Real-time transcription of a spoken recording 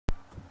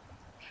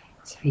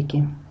Sveiki.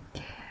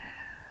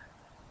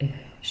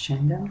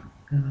 Šiandien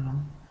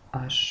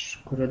aš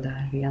kuriu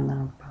dar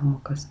vieną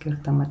pamoką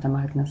skirtą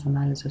matematinės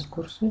analizės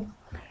kursui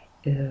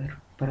ir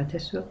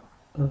pratęsiu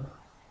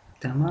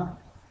temą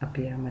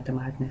apie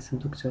matematinės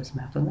indukcijos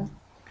metodą.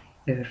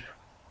 Ir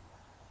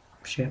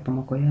šioje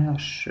pamokoje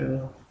aš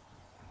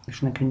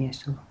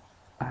išnagrinėsiu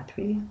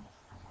atvejį.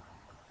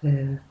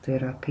 Tai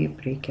yra,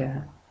 kaip reikia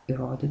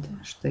įrodyti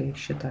štai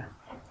šitą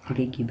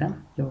lygybę,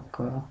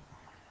 jog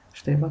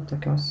štai va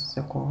tokios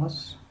sekos,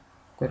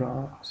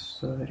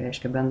 kurios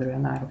reiškia bendrojo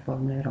nario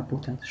formulė yra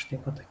būtent štai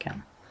va tokia.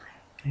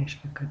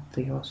 Reiškia, kad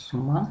jos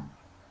suma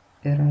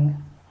yra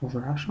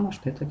užrašoma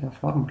štai tokia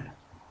formulė.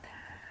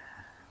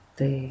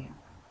 Tai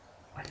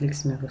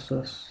atliksime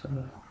visus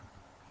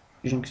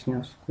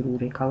žingsnius, kurių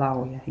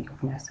reikalauja,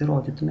 jog mes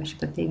įrodytume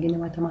šitą teiginį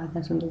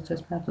matematinės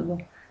indukcijos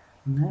metodu.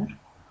 Na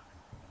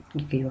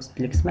ir kai juos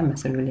atliksime,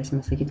 mes ir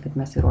galėsime sakyti, kad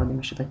mes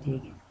įrodėme šitą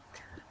teiginį.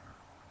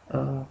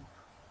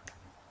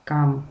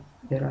 Kam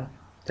yra,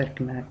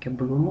 tarkime,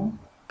 keblumų,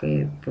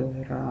 kaip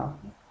yra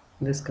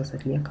viskas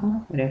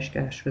atliekama,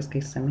 reiškia, aš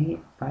viską išsamiai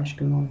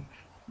paaiškinau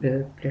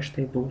prieš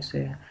tai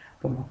buvusioje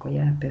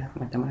pamokoje apie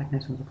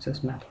matematinės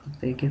indukcijos metodą.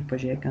 Taigi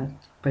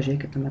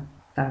pažiūrėkite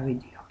tą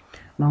video.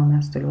 Na, o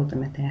mes toliau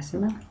tame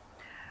tęsime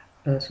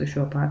su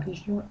šiuo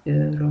pavyzdžiu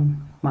ir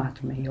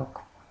matome,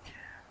 jog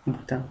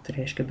būtent,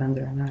 reiškia,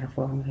 bendrojo nario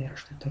formulė yra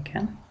štai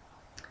tokia,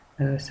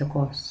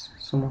 sekos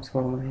sumos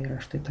formulė yra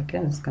štai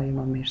tokia, viską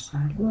imame iš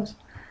sąlygos.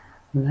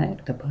 Na ir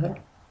dabar,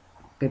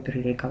 kaip ir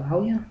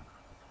reikalauja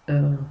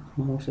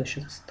mūsų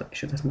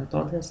šitas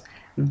metodas,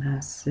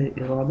 mes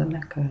įrodome,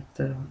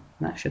 kad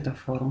šita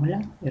formulė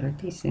yra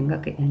teisinga,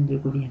 kai n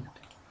lygu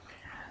vienetui.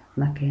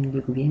 Na, kai n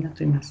lygu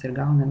vienetui mes ir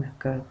gauname,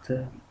 kad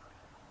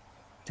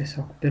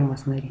tiesiog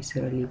pirmas narys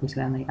yra lygus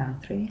vienai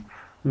antrajai,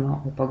 na,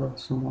 o pagal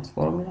sumos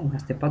formulę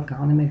mes taip pat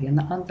gauname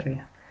vieną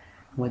antrąją.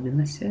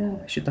 Vadinasi,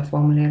 šita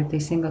formulė yra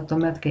teisinga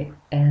tuomet, kai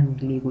n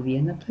lygu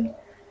vienetui.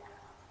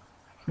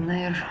 Na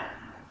ir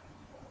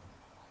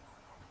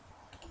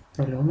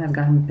toliau mes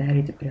galime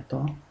pereiti prie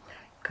to,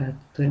 kad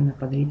turime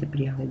padaryti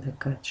prielaidą,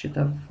 kad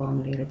šita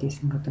formulė yra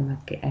teisinga tuomet,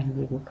 kai n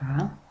lygu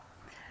k.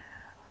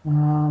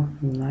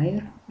 Na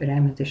ir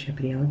remiantis šią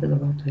prielaidą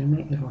dabar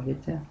turime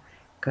įrodyti,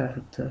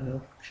 kad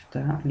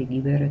šita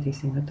lygybė yra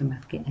teisinga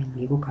tuomet, kai n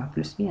lygu k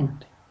plus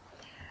vienetui.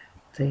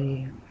 Tai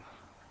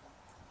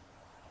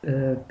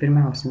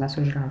pirmiausia, mes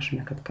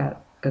užrašome, kad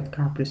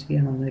k plus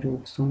 1 narių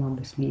suma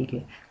bus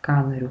lygi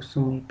k narių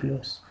sumai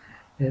plus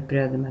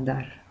pridedame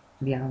dar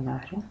vieną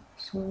narį,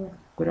 su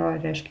kurio,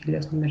 reiškia,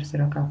 eilės numeris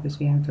yra k plus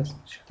vienetas.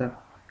 Šita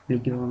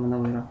lygybė,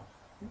 manau, yra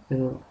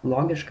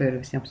logiška ir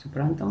visiems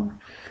suprantama.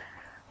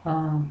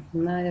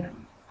 Na ir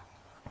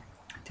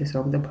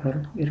tiesiog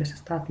dabar ir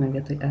įsistatome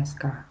vietoj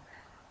sk.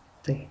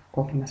 Tai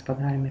kokį mes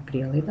padarėme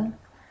prielaidą.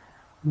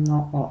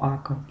 Na, o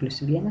ak plus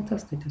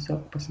vienetas, tai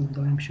tiesiog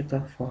pasinaudojam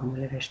šitą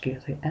formulę, reiškia,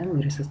 vietoj n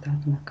ir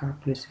įsistatome k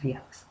plus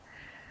 1.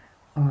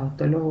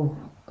 Toliau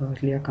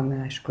atliekame,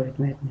 aišku,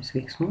 aritmetinius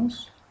veiksmus.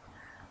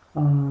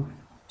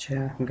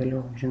 Čia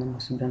galiu, žinoma,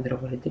 su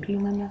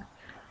bendravardikliname.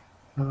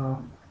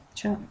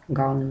 Čia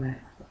gauname,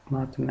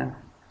 matome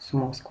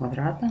sumos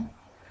kvadratą,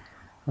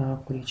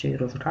 kurį čia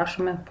ir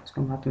užrašome,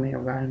 paskui matome, jo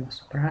galime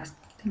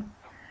suprastinti.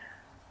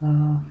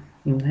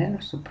 Na ir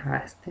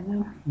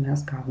suprastinę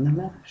mes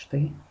gauname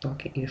štai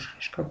tokią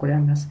išraišką, kurią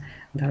mes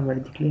dar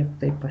vardiklyje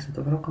taip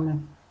pasitvarkome,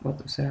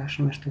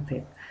 užsirašome štai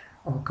taip.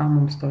 O kam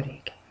mums to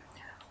reikia?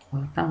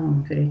 Tam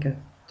mums reikia,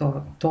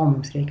 to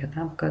mums reikia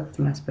tam,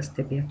 kad mes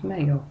pastebėtume,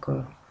 jog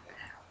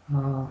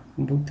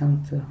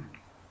būtent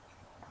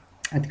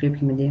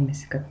atkreipkime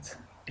dėmesį, kad,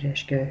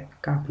 reiškia,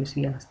 k plus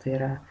 1 tai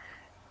yra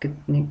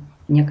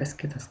niekas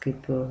kitas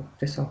kaip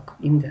tiesiog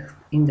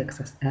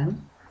indeksas n,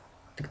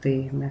 tik tai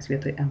mes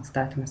vietoj n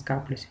statėmės k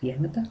plus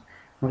vienetą,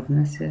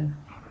 vadinasi,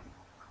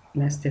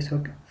 mes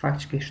tiesiog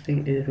faktiškai štai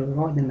ir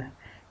įrodėme,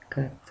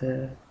 kad,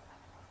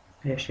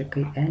 reiškia,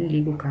 kai n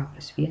lygu k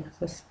plus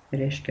vienetas,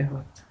 reiškia,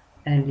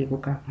 n lygu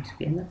k plus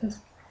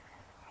vienetas,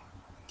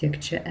 tiek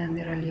čia n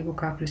yra lygu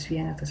k plus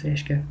vienetas,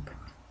 reiškia,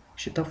 kad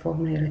šita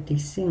formulė yra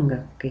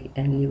teisinga, kai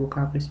n lygu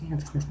k plus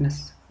vienetas, nes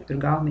mes ir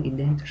gavome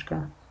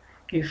identišką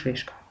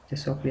išraišką.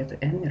 Tiesiog vietoj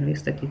n yra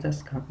įstatytas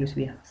k plus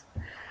 1,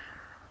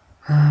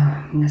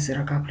 nes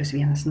yra k plus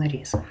 1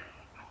 narys.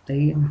 Tai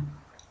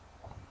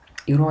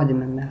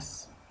įrodėme mes.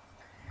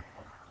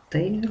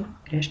 Tai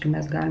reiškia,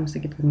 mes galime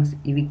sakyti, kad mes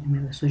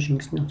įvykdėme visus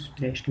žingsnius.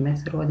 Reiškia,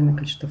 mes įrodėme,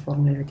 kad šita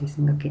formulė yra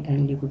teisinga, kai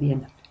n lygu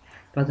vienetui.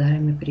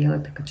 Padarėme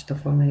prielaidą, kad šita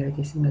formulė yra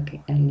teisinga, kai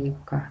n lygu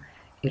k.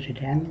 Ir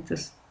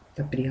remiantis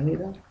tą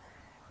prielaidą,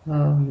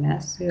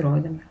 mes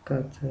įrodėme,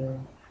 kad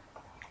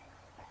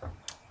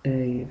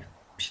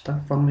šita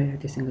formulė yra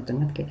teisinga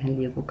tuomet, kai n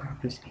lygu k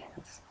plus 1.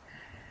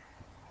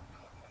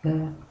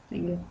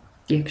 Taigi,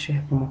 tiek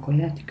šioje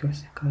pamokoje.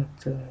 Tikiuosi,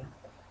 kad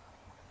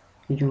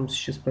jums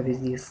šis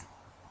pavyzdys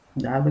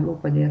dar daugiau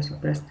padėjo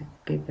suprasti,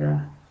 kaip yra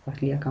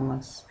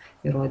atliekamas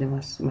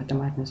įrodymas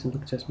matematinės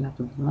indukcijos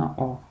metodu. Na,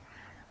 o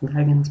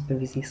dar vienas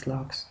pavyzdys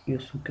lauks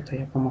jūsų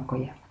kitoje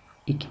pamokoje.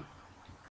 Iki.